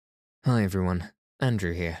Hi everyone,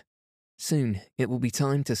 Andrew here. Soon, it will be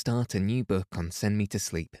time to start a new book on Send Me to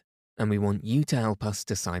Sleep, and we want you to help us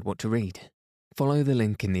decide what to read. Follow the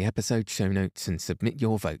link in the episode show notes and submit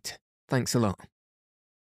your vote. Thanks a lot.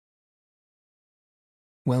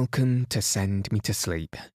 Welcome to Send Me to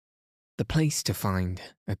Sleep, the place to find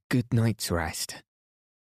a good night's rest.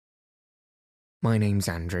 My name's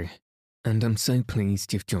Andrew, and I'm so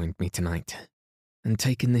pleased you've joined me tonight and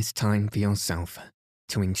taken this time for yourself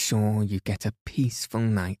to ensure you get a peaceful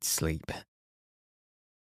night's sleep.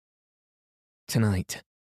 Tonight,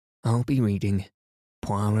 I'll be reading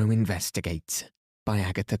Poirot Investigates by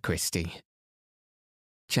Agatha Christie.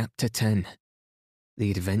 Chapter 10,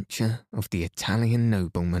 The Adventure of the Italian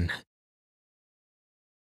Nobleman.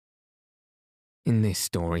 In this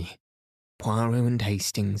story, Poirot and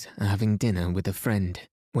Hastings are having dinner with a friend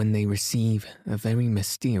when they receive a very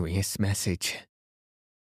mysterious message.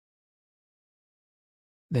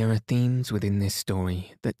 There are themes within this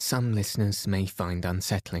story that some listeners may find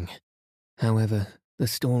unsettling. However, the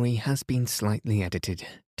story has been slightly edited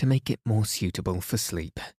to make it more suitable for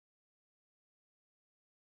sleep.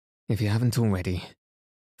 If you haven't already,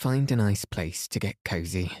 find a nice place to get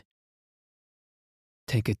cozy.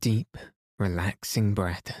 Take a deep, relaxing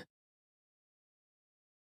breath.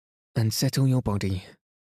 And settle your body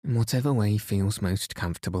in whatever way feels most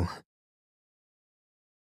comfortable.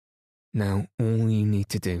 Now all you need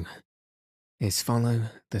to do is follow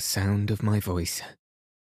the sound of my voice.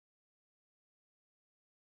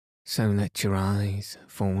 So let your eyes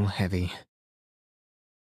fall heavy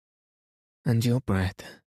and your breath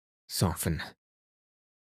soften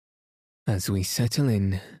as we settle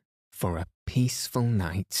in for a peaceful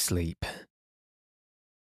night's sleep.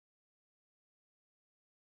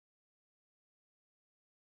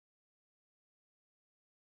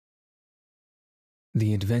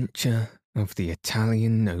 The Adventure of the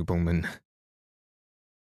Italian Nobleman.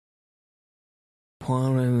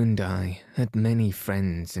 Poirot and I had many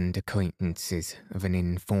friends and acquaintances of an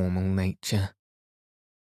informal nature.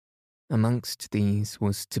 Amongst these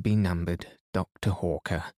was to be numbered Dr.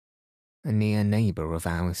 Hawker, a near neighbour of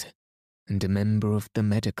ours, and a member of the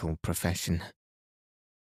medical profession.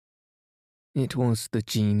 It was the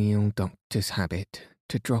genial doctor's habit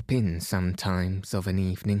to drop in sometimes of an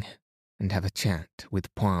evening and have a chat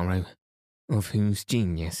with Poirot, of whose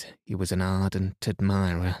genius he was an ardent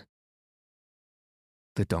admirer.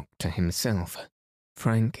 The doctor himself,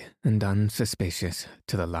 frank and unsuspicious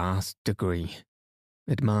to the last degree,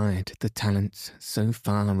 admired the talents so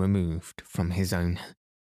far removed from his own.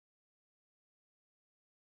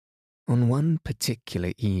 On one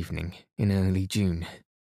particular evening in early June,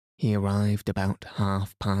 he arrived about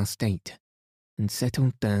 8:30 and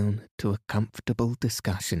settled down to a comfortable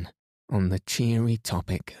discussion on the cheery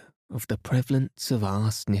topic of the prevalence of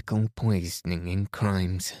arsenical poisoning in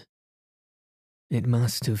crimes. It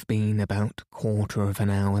must have been about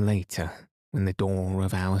 1/4 later when the door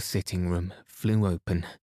of our sitting room flew open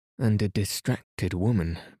and a distracted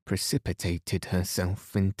woman precipitated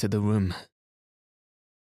herself into the room.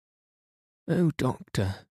 "Oh,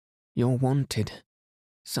 doctor, you're wanted.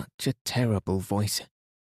 Such a terrible voice.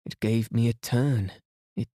 It gave me a turn.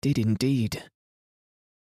 It did indeed."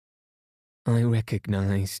 I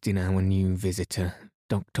recognised in our new visitor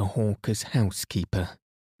Dr. Hawker's housekeeper,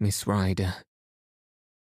 Miss Ryder.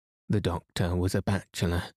 The doctor was a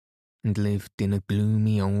bachelor and lived in a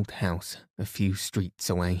gloomy old house a few streets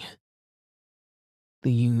away.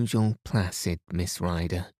 The usual placid Miss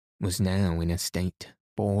Ryder was now in a state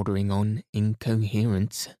bordering on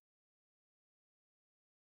incoherence.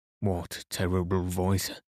 "What terrible voice?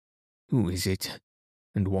 Who is it?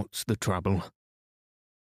 And what's the trouble?"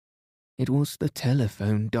 "It was the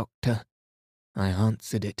telephone, doctor. I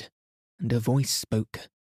answered it, and a voice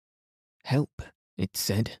spoke. 'Help,' it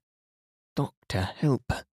said. 'Doctor,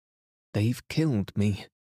 help. They've killed me.'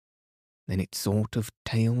 Then it sort of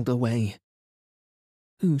tailed away.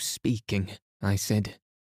 'Who's speaking?' I said.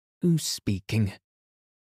 'Who's speaking?'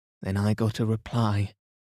 Then I got a reply,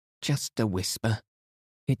 just a whisper.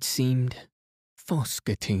 It seemed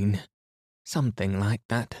Foscatine, something like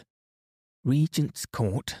that. Regent's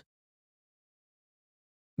Court."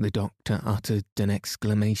 The doctor uttered an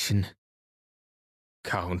exclamation.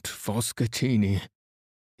 "Count Foscatini.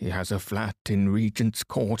 He has a flat in Regent's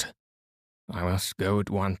Court. I must go at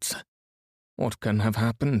once. What can have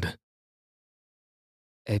happened?"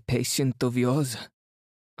 "A patient of yours?"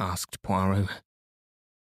 asked Poirot.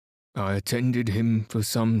 "I attended him for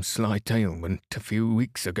some slight ailment a few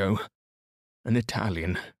weeks ago. An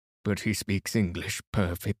Italian, but he speaks English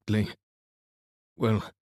perfectly.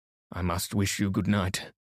 Well, I must wish you good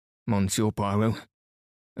night, Monsieur Poirot.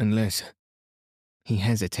 unless—" He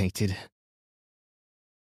hesitated.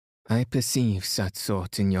 "I perceive such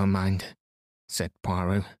thought in your mind," said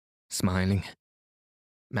Poirot, smiling.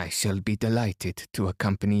 "I shall be delighted to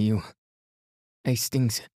accompany you.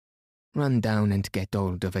 Hastings, run down and get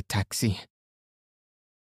hold of a taxi."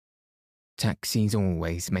 Taxis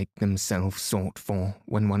always make themselves sought for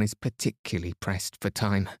when one is particularly pressed for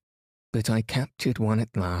time, but I captured one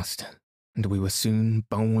at last, and we were soon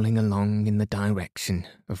bowling along in the direction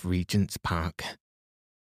of Regent's Park.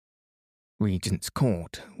 Regent's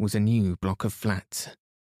Court was a new block of flats,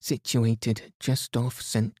 situated just off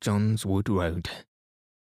St. John's Wood Road.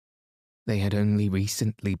 They had only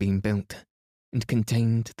recently been built, and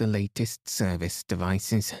contained the latest service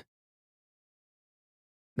devices.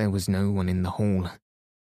 There was no one in the hall.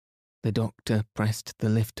 The doctor pressed the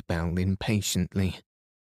lift bell impatiently,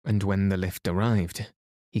 and when the lift arrived,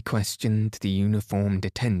 he questioned the uniformed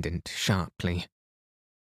attendant sharply.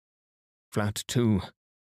 "Flat 2,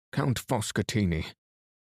 Count Foscatini.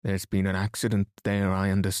 There's been an accident there, I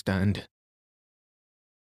understand."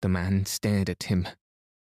 The man stared at him.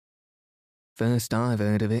 "First I've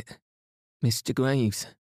heard of it. Mr. Graves,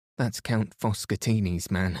 that's Count Foscatini's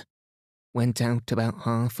man, went out about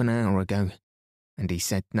half an hour ago, and he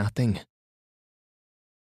said nothing."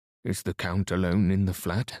 "Is the Count alone in the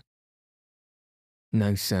flat?"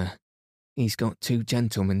 "No, sir. He's got 2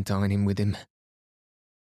 gentlemen dining with him."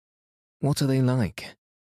 "What are they like?"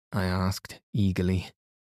 I asked eagerly.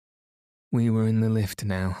 We were in the lift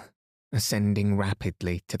now, ascending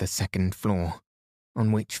rapidly to the 2nd floor,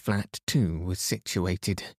 on which flat 2 was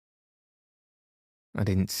situated. "I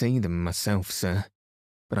didn't see them myself, sir,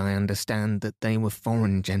 but I understand that they were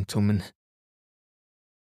foreign gentlemen."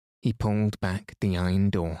 He pulled back the iron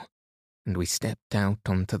door, and we stepped out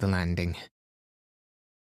onto the landing.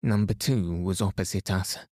 Number 2 was opposite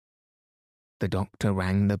us. The doctor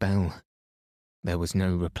rang the bell. There was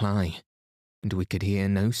no reply, and we could hear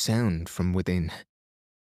no sound from within.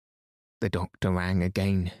 The doctor rang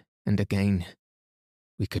again and again.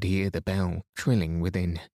 We could hear the bell trilling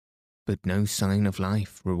within, but no sign of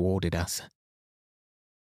life rewarded us.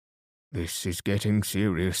 "This is getting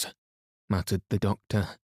serious," muttered the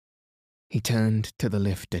doctor. He turned to the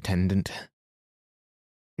lift attendant.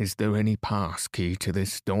 "Is there any pass key to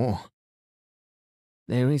this door?"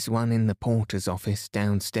 "There is one in the porter's office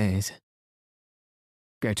downstairs."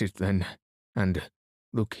 "Get it then, and,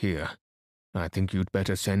 look here, I think you'd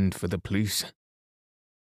better send for the police."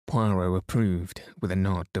 Poirot approved with a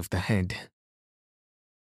nod of the head.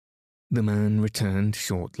 The man returned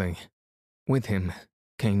shortly. With him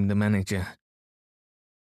came the manager.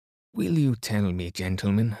 "Will you tell me,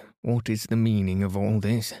 gentlemen, what is the meaning of all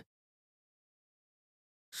this?"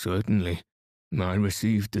 "Certainly. I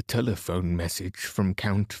received a telephone message from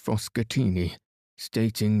Count Foscatini,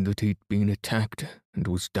 stating that he'd been attacked and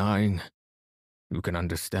was dying. You can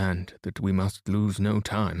understand that we must lose no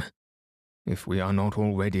time, if we are not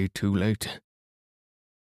already too late."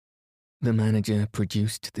 The manager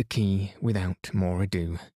produced the key without more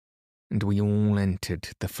ado, and we all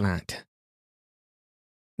entered the flat.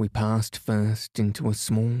 We passed first into a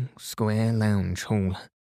small, square lounge hall.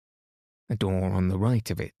 A door on the right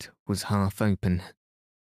of it was half open.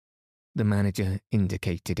 The manager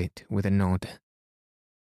indicated it with a nod.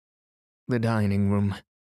 "The dining room."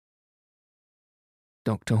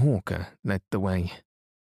 Dr. Hawker led the way.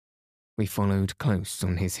 We followed close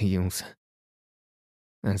on his heels.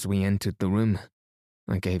 As we entered the room,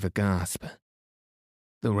 I gave a gasp.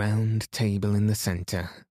 The round table in the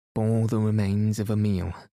centre bore the remains of a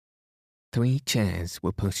meal. 3 chairs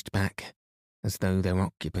were pushed back, as though their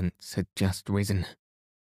occupants had just risen.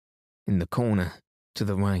 In the corner, to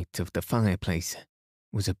the right of the fireplace,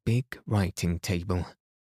 was a big writing table,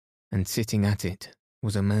 and sitting at it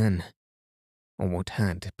was a man, or what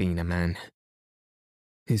had been a man.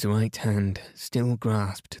 His right hand still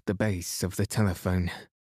grasped the base of the telephone,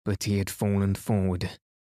 but he had fallen forward,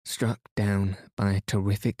 struck down by a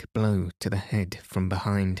terrific blow to the head from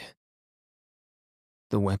behind.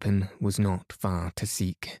 The weapon was not far to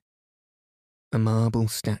seek. A marble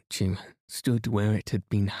statue stood where it had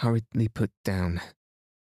been hurriedly put down.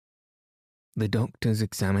 The doctor's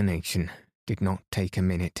examination did not take a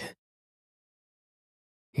minute.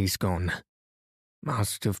 "He's gone.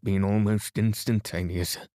 Must have been almost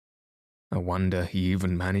instantaneous. I wonder he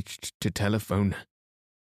even managed to telephone.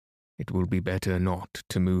 It will be better not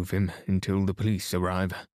to move him until the police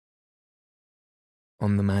arrive."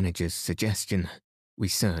 On the manager's suggestion, we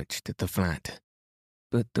searched the flat,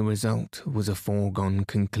 but the result was a foregone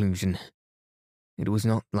conclusion. It was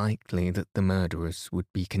not likely that the murderers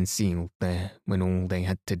would be concealed there when all they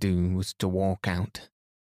had to do was to walk out.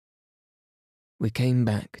 We came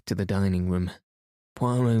back to the dining room.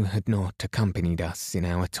 Poirot had not accompanied us in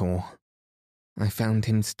our tour. I found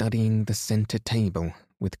him studying the centre table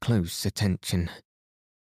with close attention.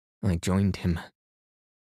 I joined him.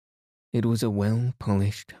 It was a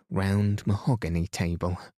well-polished, round mahogany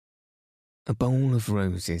table. A bowl of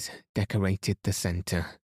roses decorated the centre,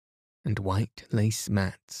 and white lace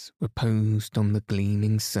mats reposed on the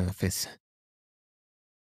gleaming surface.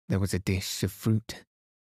 There was a dish of fruit,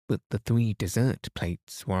 but the 3 dessert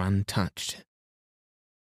plates were untouched.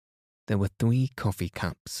 There were 3 coffee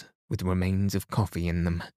cups with remains of coffee in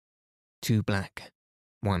them, 2 black,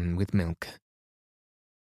 1 with milk.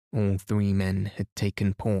 All 3 men had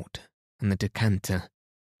taken port, and the decanter,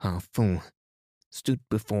 half full, stood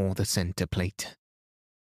before the centre plate.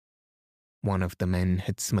 One of the men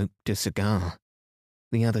had smoked a cigar,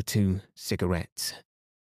 the other 2 cigarettes.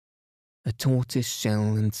 A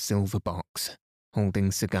tortoise-shell and silver box,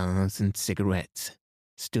 holding cigars and cigarettes,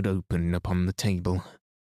 stood open upon the table.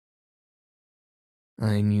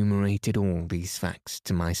 I enumerated all these facts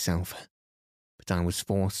to myself, but I was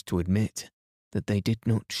forced to admit that they did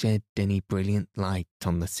not shed any brilliant light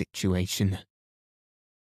on the situation.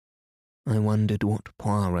 I wondered what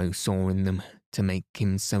Poirot saw in them to make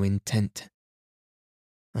him so intent.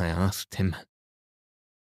 I asked him.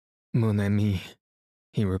 "Mon ami,"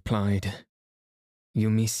 he replied, "you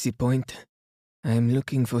miss the point. I am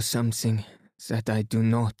looking for something that I do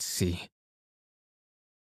not see."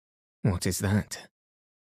 "What is that?"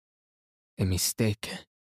 "A mistake,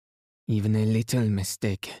 even a little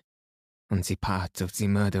mistake, on the part of the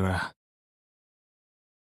murderer."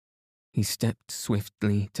 He stepped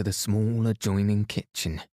swiftly to the small adjoining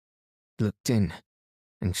kitchen, looked in,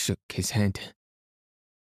 and shook his head.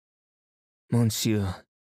 "Monsieur,"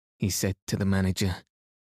 he said to the manager,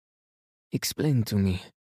 "explain to me,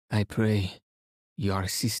 I pray, your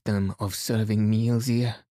system of serving meals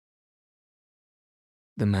here."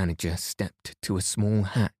 The manager stepped to a small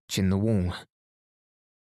hatch in the wall.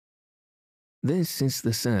 "This is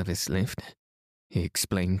the service lift," he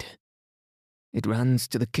explained. "It runs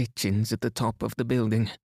to the kitchens at the top of the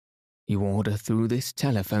building. You order through this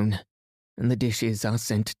telephone, and the dishes are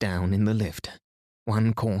sent down in the lift,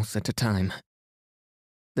 1 course at a time.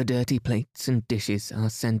 The dirty plates and dishes are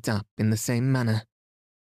sent up in the same manner.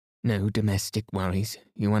 No domestic worries,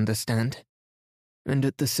 you understand? And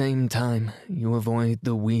at the same time, you avoid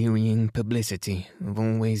the wearying publicity of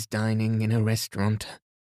always dining in a restaurant."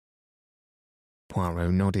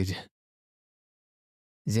 Poirot nodded.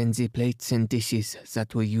 "Then the plates and dishes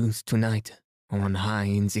that were used tonight are on high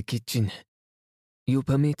in the kitchen. You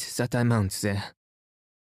permit that I mount there?"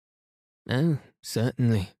 "Oh,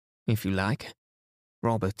 certainly, if you like.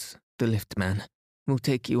 Roberts, the liftman, will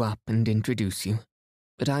take you up and introduce you,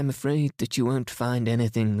 but I'm afraid that you won't find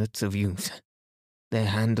anything that's of use. They're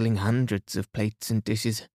handling hundreds of plates and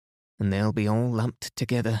dishes, and they'll be all lumped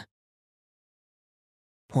together."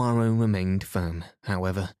 Poirot remained firm,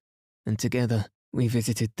 however, and together we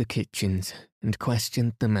visited the kitchens and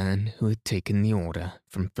questioned the man who had taken the order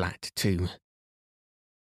from flat 2.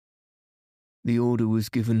 "The order was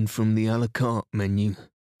given from the à la carte menu,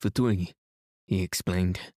 for 3, he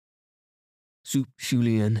explained. "Soup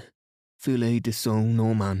julienne, filet de sole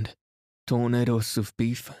normande, tornadoes of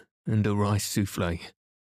beef, and a rice soufflé."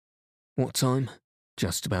 "What time?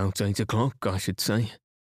 Just about 8 o'clock, I should say."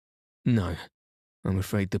 "No, I'm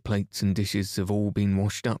afraid the plates and dishes have all been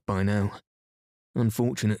washed up by now.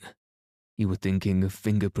 Unfortunate. You were thinking of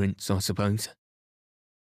fingerprints, I suppose?"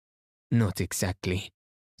 "Not exactly,"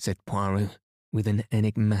 said Poirot, with an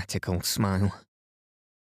enigmatical smile.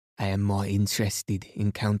 "I am more interested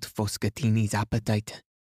in Count Foscatini's appetite.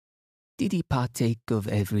 Did he partake of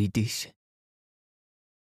every dish?"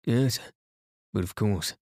 "Yes, but of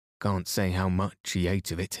course, can't say how much he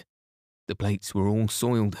ate of it. The plates were all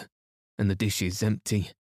soiled, and the dishes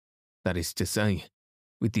empty. That is to say,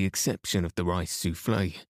 with the exception of the rice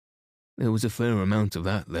soufflé. There was a fair amount of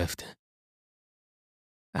that left."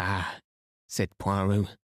 "Ah," said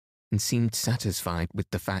Poirot, and seemed satisfied with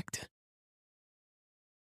the fact.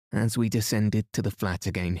 As we descended to the flat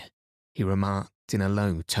again, he remarked in a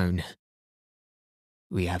low tone,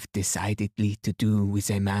 "We have decidedly to do with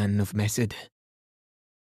a man of method."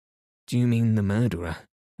 "Do you mean the murderer,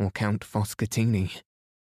 or Count Foscatini?"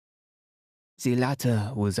 "The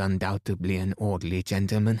latter was undoubtedly an orderly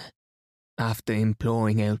gentleman. After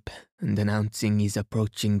imploring help and announcing his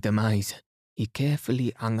approaching demise, he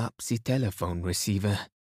carefully hung up the telephone receiver."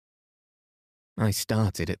 I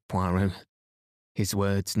started at Poirot. His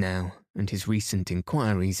words now and his recent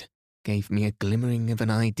inquiries gave me a glimmering of an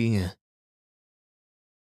idea.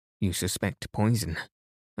 "You suspect poison?"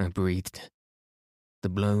 I breathed. The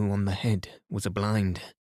blow on the head was a blind.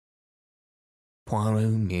 Poirot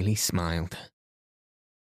merely smiled.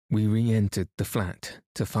 We re-entered the flat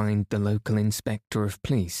to find the local inspector of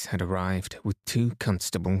police had arrived with 2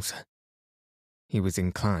 constables. He was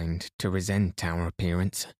inclined to resent our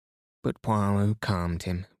appearance, but Poirot calmed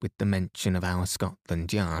him with the mention of our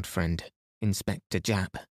Scotland Yard friend, Inspector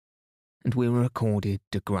Japp, and we were accorded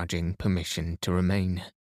a grudging permission to remain.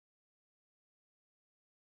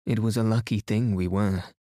 It was a lucky thing we were,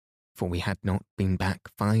 for we had not been back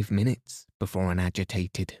 5 minutes before an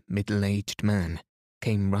agitated, middle-aged man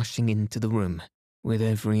came rushing into the room with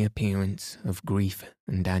every appearance of grief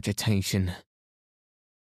and agitation.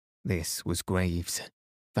 This was Graves,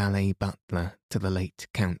 valet butler to the late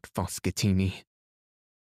Count Foscatini.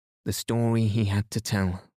 The story he had to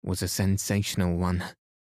tell was a sensational one.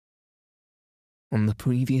 On the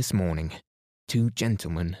previous morning, 2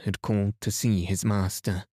 gentlemen had called to see his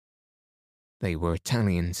master. They were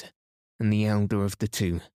Italians, and the elder of the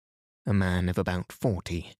 2, a man of about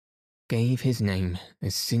 40, gave his name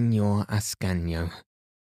as Signor Ascanio.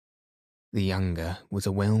 The younger was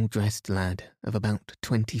a well-dressed lad of about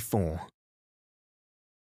 24.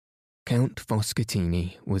 Count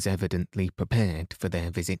Foscatini was evidently prepared for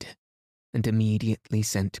their visit, and immediately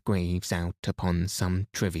sent Graves out upon some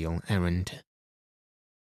trivial errand.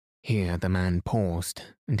 Here the man paused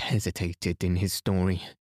and hesitated in his story.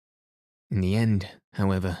 In the end,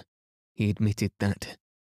 however, he admitted that,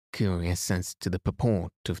 curious as to the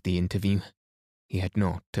purport of the interview, he had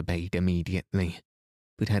not obeyed immediately,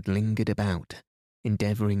 but had lingered about,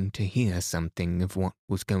 endeavouring to hear something of what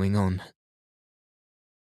was going on.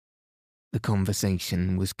 The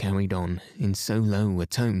conversation was carried on in so low a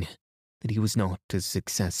tone that he was not as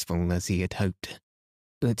successful as he had hoped,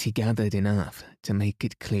 but he gathered enough to make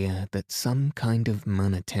it clear that some kind of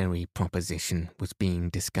monetary proposition was being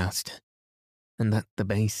discussed, and that the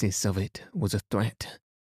basis of it was a threat.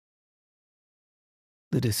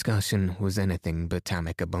 The discussion was anything but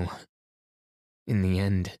amicable. In the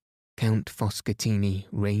end, Count Foscatini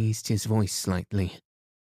raised his voice slightly,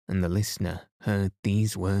 and the listener heard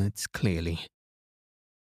these words clearly.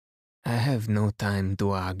 "I have no time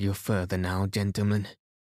to argue further now, gentlemen.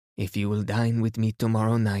 If you will dine with me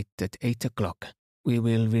tomorrow night at 8 o'clock, we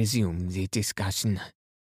will resume the discussion."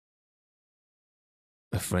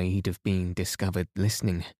 Afraid of being discovered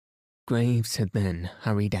listening, Graves had then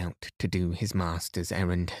hurried out to do his master's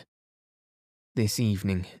errand. This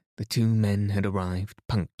evening, the 2 men had arrived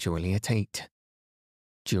punctually at 8.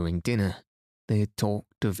 During dinner, they had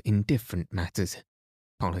talked of indifferent matters,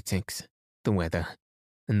 politics, the weather,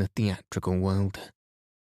 and the theatrical world.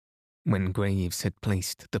 When Graves had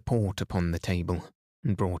placed the port upon the table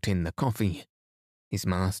and brought in the coffee, his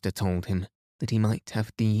master told him that he might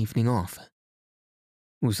have the evening off.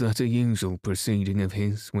 "Was that a usual proceeding of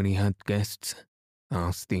his when he had guests?"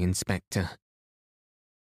 asked the inspector.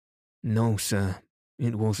 "No, sir,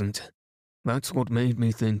 it wasn't. That's what made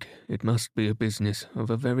me think it must be a business of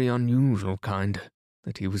a very unusual kind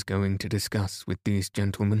that he was going to discuss with these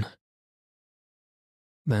gentlemen."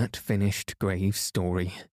 That finished Graves'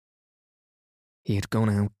 story. He had gone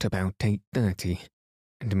out about 8:30,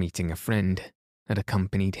 and meeting a friend, had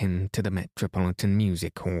accompanied him to the Metropolitan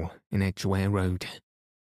Music Hall in Edgware Road.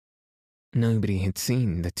 Nobody had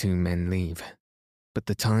seen the 2 men leave, but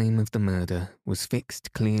the time of the murder was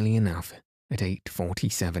fixed clearly enough at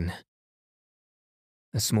 8:47.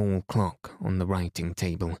 A small clock on the writing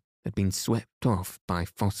table had been swept off by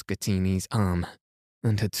Foscatini's arm,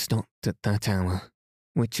 and had stopped at that hour,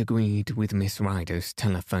 which agreed with Miss Ryder's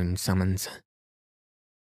telephone summons.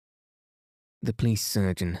 The police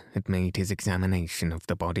surgeon had made his examination of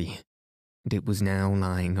the body, and it was now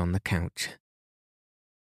lying on the couch.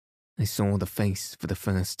 I saw the face for the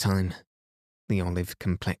first time, the olive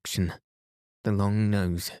complexion, the long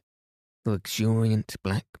nose, the luxuriant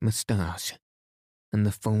black moustache, and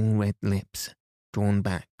the full red lips drawn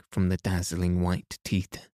back from the dazzling white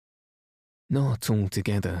teeth. Not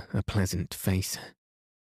altogether a pleasant face.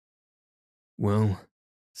 "Well,"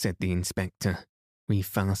 said the inspector,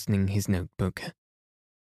 refastening his notebook,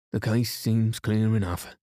 "the case seems clear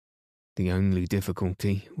enough. The only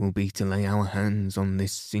difficulty will be to lay our hands on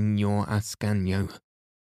this Signor Ascanio.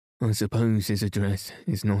 I suppose his address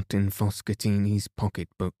is not in Foscatini's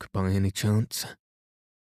pocket-book by any chance?"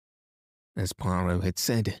 As Poirot had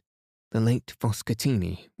said, the late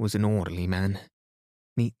Foscatini was an orderly man.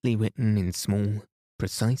 Neatly written in small,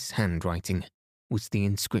 precise handwriting was the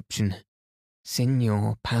inscription,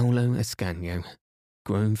 "Signor Paolo Ascanio,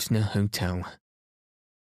 Grosvenor Hotel."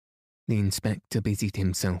 The inspector busied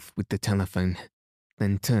himself with the telephone,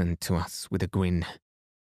 then turned to us with a grin.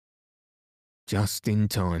 Just in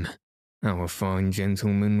time. Our fine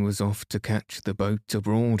gentleman was off to catch the boat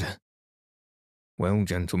abroad. Well,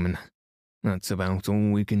 gentlemen, that's about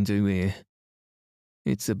all we can do here.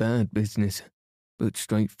 It's a bad business, but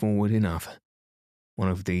straightforward enough. One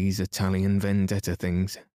of these Italian vendetta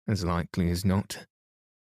things, as likely as not.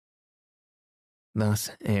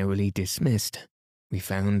 Thus airily dismissed, we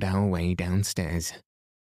found our way downstairs.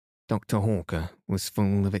 Dr. Hawker was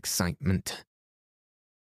full of excitement.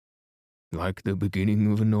 Like the beginning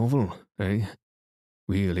of a novel, eh?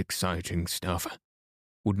 Real exciting stuff.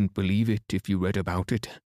 Wouldn't believe it if you read about it.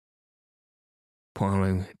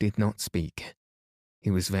 Poirot did not speak.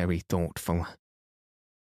 He was very thoughtful.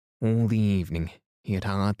 All the evening he had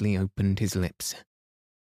hardly opened his lips.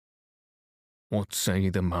 What say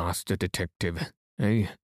the master detective, eh?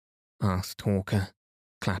 Asked Hawker,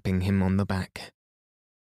 clapping him on the back.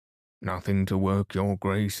 Nothing to work your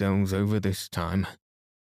grey cells over this time.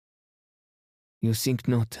 You think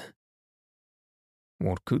not?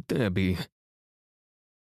 What could there be?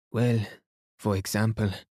 Well, for example,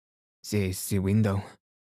 there's the window.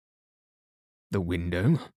 The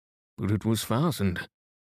window? But it was fastened.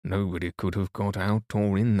 Nobody could have got out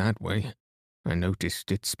or in that way. I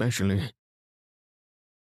noticed it specially.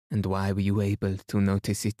 And why were you able to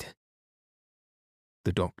notice it?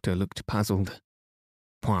 The doctor looked puzzled.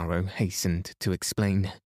 Poirot hastened to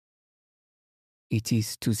explain. It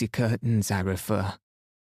is to the curtains I refer.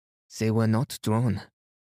 They were not drawn.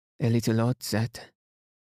 A little odd, that.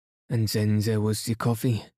 And then there was the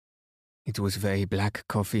coffee. It was very black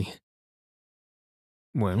coffee.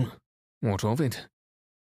 Well, what of it?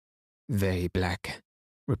 Very black,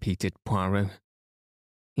 repeated Poirot.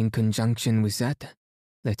 In conjunction with that,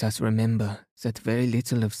 let us remember that very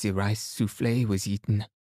little of the rice soufflé was eaten,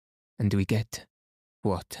 and we get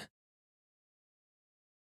what?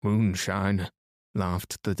 Moonshine,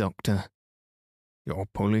 laughed the doctor. You're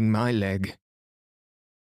pulling my leg.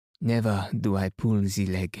 Never do I pull the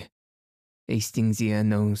leg. Hastings here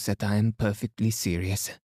knows that I am perfectly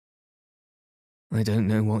serious. I don't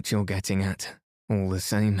know what you're getting at, all the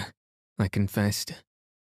same, I confessed.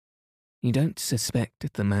 You don't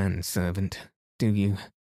suspect the manservant, do you?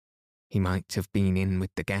 He might have been in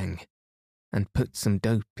with the gang, and put some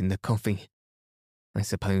dope in the coffee. I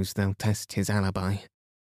suppose they'll test his alibi.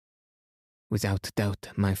 Without doubt,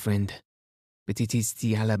 my friend, but it is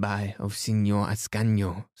the alibi of Signor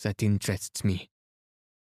Ascanio that interests me.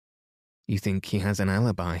 You think he has an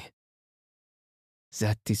alibi?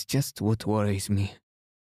 That is just what worries me.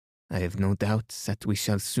 I have no doubt that we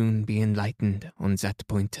shall soon be enlightened on that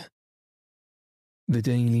point. The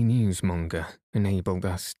Daily Newsmonger enabled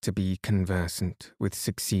us to be conversant with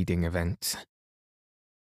succeeding events.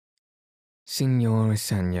 Signor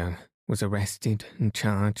Ascanio was arrested and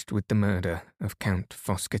charged with the murder of Count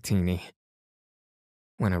Foscatini.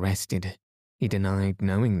 When arrested, he denied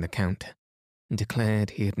knowing the Count and declared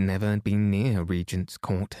he had never been near Regent's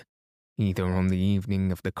Court, either on the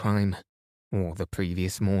evening of the crime or the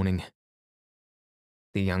previous morning.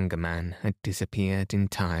 The younger man had disappeared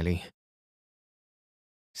entirely.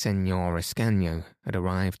 Signor Ascanio had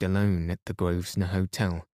arrived alone at the Grosvenor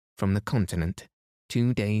Hotel from the Continent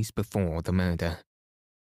 2 days before the murder.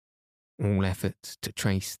 All efforts to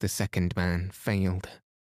trace the second man failed.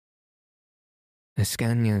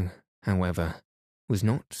 Ascanio, however, was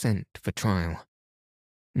not sent for trial.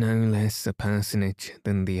 No less a personage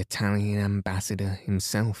than the Italian ambassador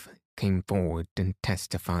himself came forward and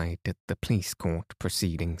testified at the police court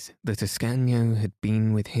proceedings that Ascanio had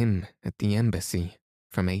been with him at the embassy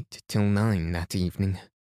from 8 till 9 that evening.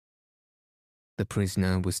 The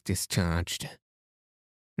prisoner was discharged.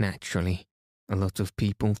 Naturally, a lot of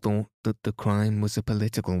people thought that the crime was a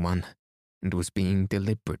political one and was being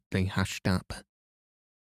deliberately hushed up.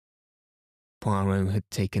 Poirot had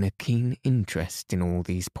taken a keen interest in all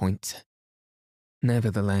these points.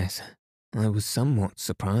 Nevertheless, I was somewhat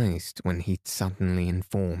surprised when he'd suddenly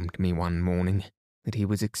informed me one morning that he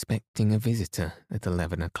was expecting a visitor at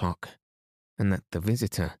 11 o'clock, and that the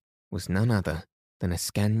visitor was none other than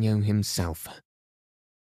Ascanio himself.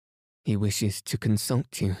 He wishes to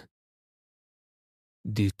consult you.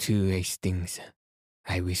 Do too, Hastings.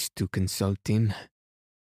 I wish to consult him.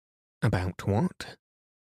 About what?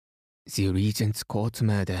 The Regent's Court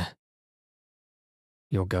murder.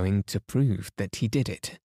 You're going to prove that he did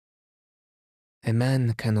it. A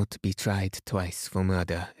man cannot be tried twice for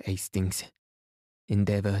murder, Hastings.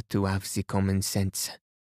 Endeavour to have the common sense.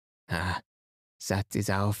 Ah, that is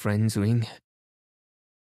our friend's ring.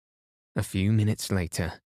 A few minutes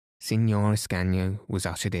later, Signor Ascanio was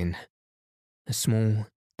ushered in. A small,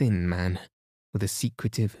 thin man, with a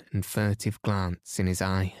secretive and furtive glance in his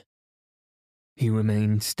eye. He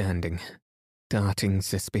remained standing, darting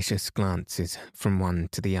suspicious glances from one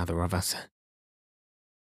to the other of us.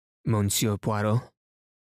 Monsieur Poirot?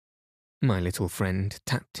 My little friend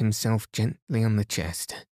tapped himself gently on the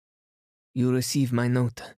chest. You receive my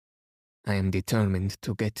note. I am determined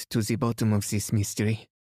to get to the bottom of this mystery.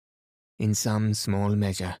 In some small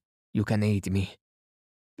measure, you can aid me.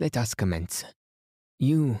 Let us commence.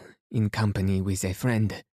 You, in company with a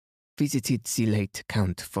friend, visited the late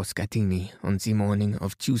Count Foscatini on the morning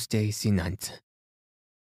of Tuesday the 9th.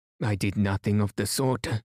 I did nothing of the sort.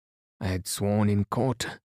 I had sworn in court.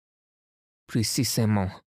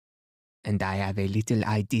 Précisément. And I have a little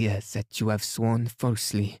idea that you have sworn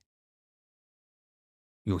falsely.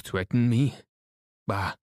 You threaten me?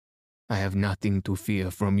 Bah, I have nothing to fear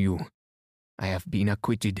from you. I have been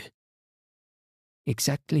acquitted.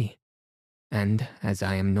 Exactly. And as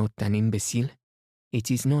I am not an imbecile, it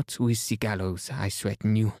is not with the gallows I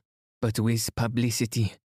threaten you, but with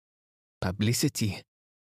publicity. Publicity?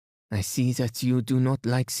 I see that you do not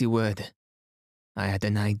like the word. I had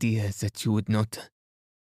an idea that you would not.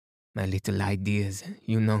 My little ideas,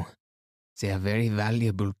 you know, they are very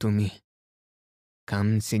valuable to me.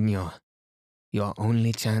 Come, Signor. Your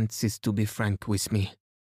only chance is to be frank with me.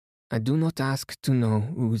 I do not ask to know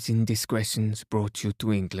whose indiscretions brought you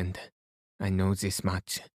to England. I know this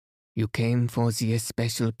much. You came for the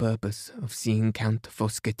especial purpose of seeing Count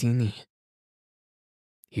Foscatini.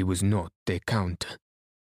 He was not a count,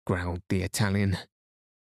 growled the Italian.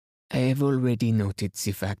 I have already noted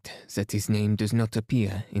the fact that his name does not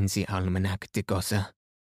appear in the Almanach de Gossa.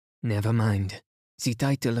 Never mind. The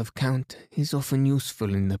title of Count is often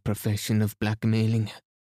useful in the profession of blackmailing.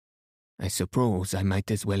 I suppose I might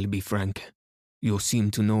as well be frank. You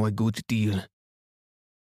seem to know a good deal.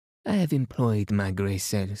 I have employed my grey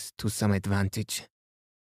cells to some advantage.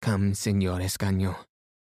 Come, Signor Escanio.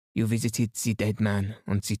 You visited the dead man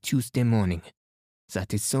on the Tuesday morning.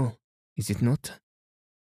 That is so, is it not?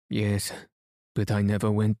 Yes, but I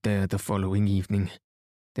never went there the following evening.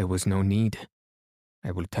 There was no need.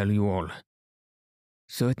 I will tell you all.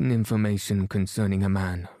 Certain information concerning a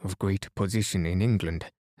man of great position in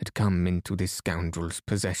England had come into this scoundrel's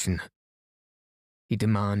possession. He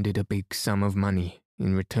demanded a big sum of money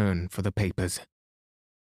in return for the papers.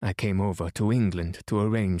 I came over to England to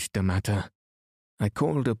arrange the matter. I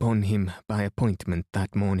called upon him by appointment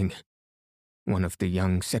that morning. One of the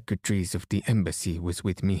young secretaries of the embassy was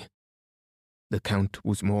with me. The Count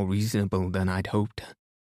was more reasonable than I'd hoped,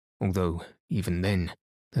 although, even then,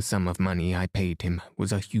 the sum of money I paid him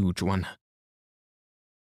was a huge one.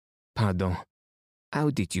 Pardon, how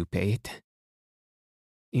did you pay it?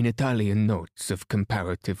 In Italian notes of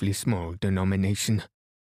comparatively small denomination.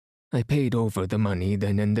 I paid over the money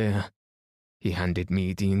then and there. He handed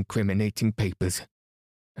me the incriminating papers.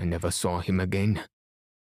 I never saw him again.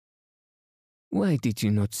 Why did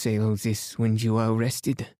you not say all this when you were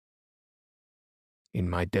arrested? In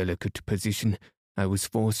my delicate position, I was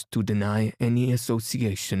forced to deny any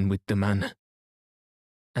association with the man.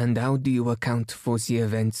 And how do you account for the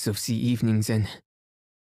events of the evening then?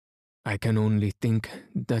 I can only think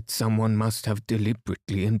that someone must have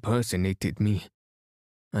deliberately impersonated me.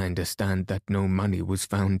 I understand that no money was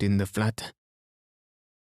found in the flat.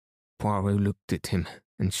 Poirot looked at him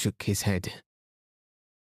and shook his head.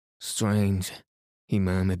 Strange, he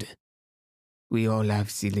murmured. We all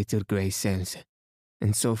have the little grey cells,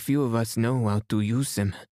 and so few of us know how to use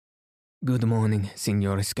them. Good morning,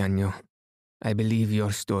 Signor Escanio. I believe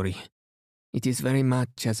your story. It is very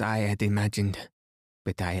much as I had imagined,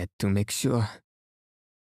 but I had to make sure.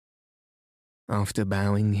 After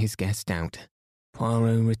bowing his guest out,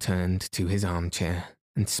 Poirot returned to his armchair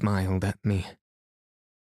and smiled at me.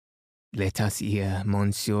 Let us hear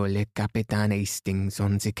Monsieur le Capitaine Hastings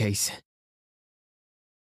on the case.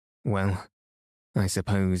 Well, I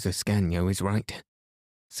suppose Ascanio is right.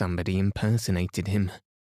 Somebody impersonated him.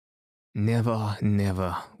 Never,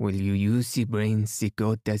 never will you use the brains the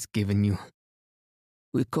God has given you.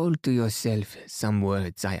 Recall to yourself some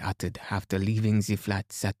words I uttered after leaving the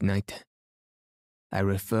flats that night. I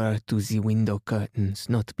refer to the window curtains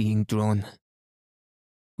not being drawn.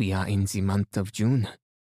 We are in the month of June.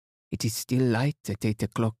 It is still light at 8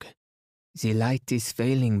 o'clock. The light is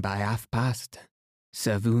failing by 1:30.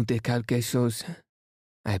 Savez-vous de quelque chose?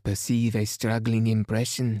 I perceive a struggling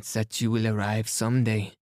impression that you will arrive some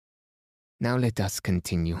day. Now let us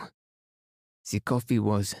continue. The coffee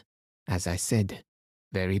was, as I said,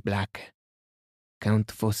 very black. Count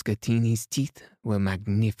Foscatini's teeth were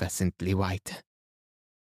magnificently white.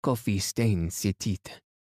 Coffee stains the teeth.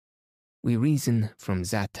 We reason from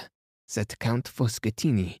that Count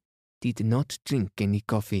Foscatini did not drink any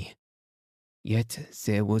coffee. Yet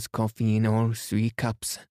there was coffee in all 3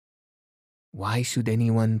 cups. Why should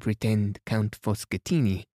anyone pretend Count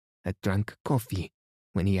Foschettini had drunk coffee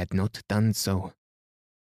when he had not done so?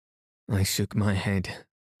 I shook my head,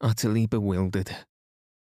 utterly bewildered.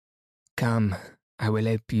 Come, I will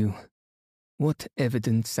help you. What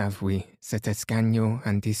evidence have we that Ascanio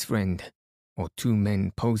and his friend, or 2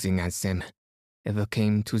 men posing as them, ever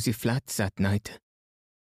came to the flats that night?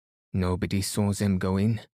 Nobody saw them go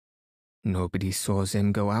in. Nobody saw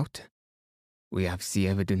them go out. We have the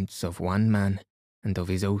evidence of 1 man and of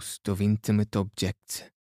his host of intimate objects.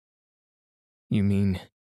 You mean?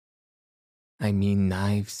 I mean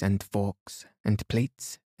knives and forks and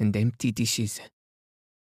plates and empty dishes.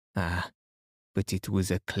 Ah, but it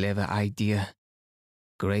was a clever idea.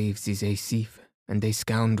 Graves is a thief and a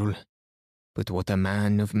scoundrel, but what a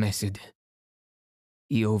man of method.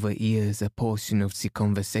 He overhears a portion of the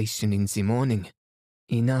conversation in the morning,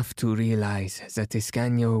 enough to realize that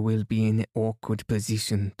Ascanio will be in an awkward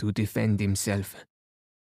position to defend himself.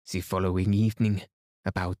 The following evening,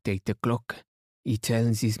 about 8 o'clock, he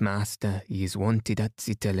tells his master he is wanted at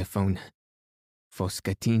the telephone.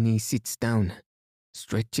 Foschettini sits down,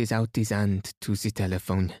 stretches out his hand to the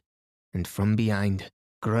telephone, and from behind,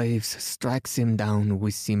 Graves strikes him down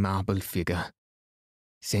with the marble figure.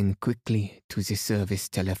 Then quickly to the service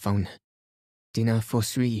telephone. Dinner for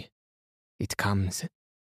 3. It comes.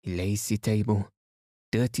 He lays the table,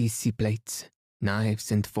 dirties the plates,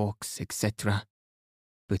 knives and forks, etc.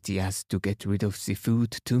 But he has to get rid of the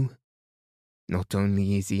food too. Not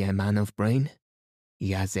only is he a man of brain,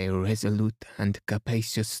 he has a resolute and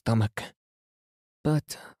capacious stomach.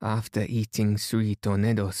 But after eating 3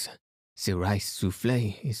 tornadoes, the rice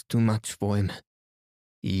soufflé is too much for him.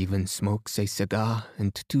 He even smokes a cigar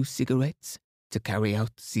and 2 cigarettes to carry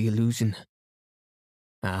out the illusion.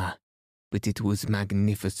 Ah, but it was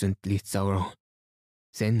magnificently thorough.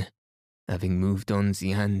 Then, having moved on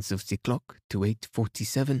the hands of the clock to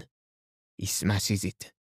 8:47, he smashes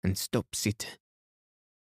it and stops it.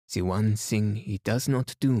 The one thing he does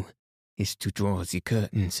not do is to draw the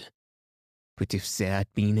curtains. But if there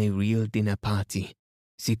had been a real dinner party,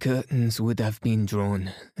 the curtains would have been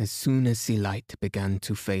drawn as soon as the light began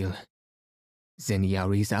to fail. Then he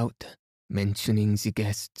hurries out, mentioning the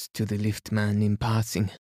guests to the liftman in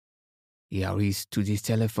passing. He hurries to the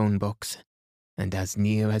telephone box, and as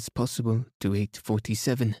near as possible to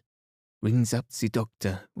 8:47, rings up the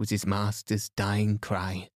doctor with his master's dying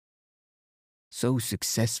cry. So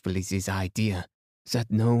successful is his idea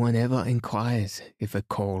that no one ever inquires if a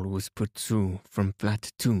call was put through from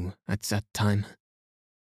flat 2 at that time.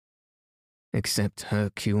 Except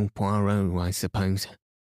Hercule Poirot, I suppose,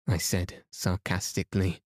 I said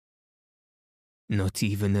sarcastically. Not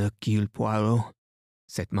even Hercule Poirot,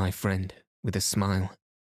 said my friend with a smile.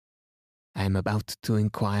 I am about to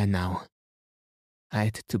inquire now. I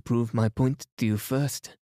had to prove my point to you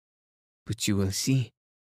first. But you will see,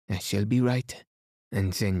 I shall be right,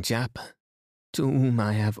 and then Jap, to whom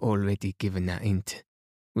I have already given a hint,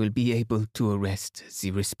 will be able to arrest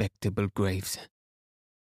the respectable Graves.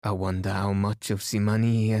 I wonder how much of the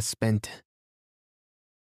money he has spent.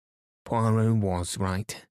 Poirot was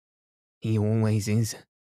right. He always is.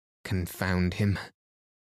 Confound him.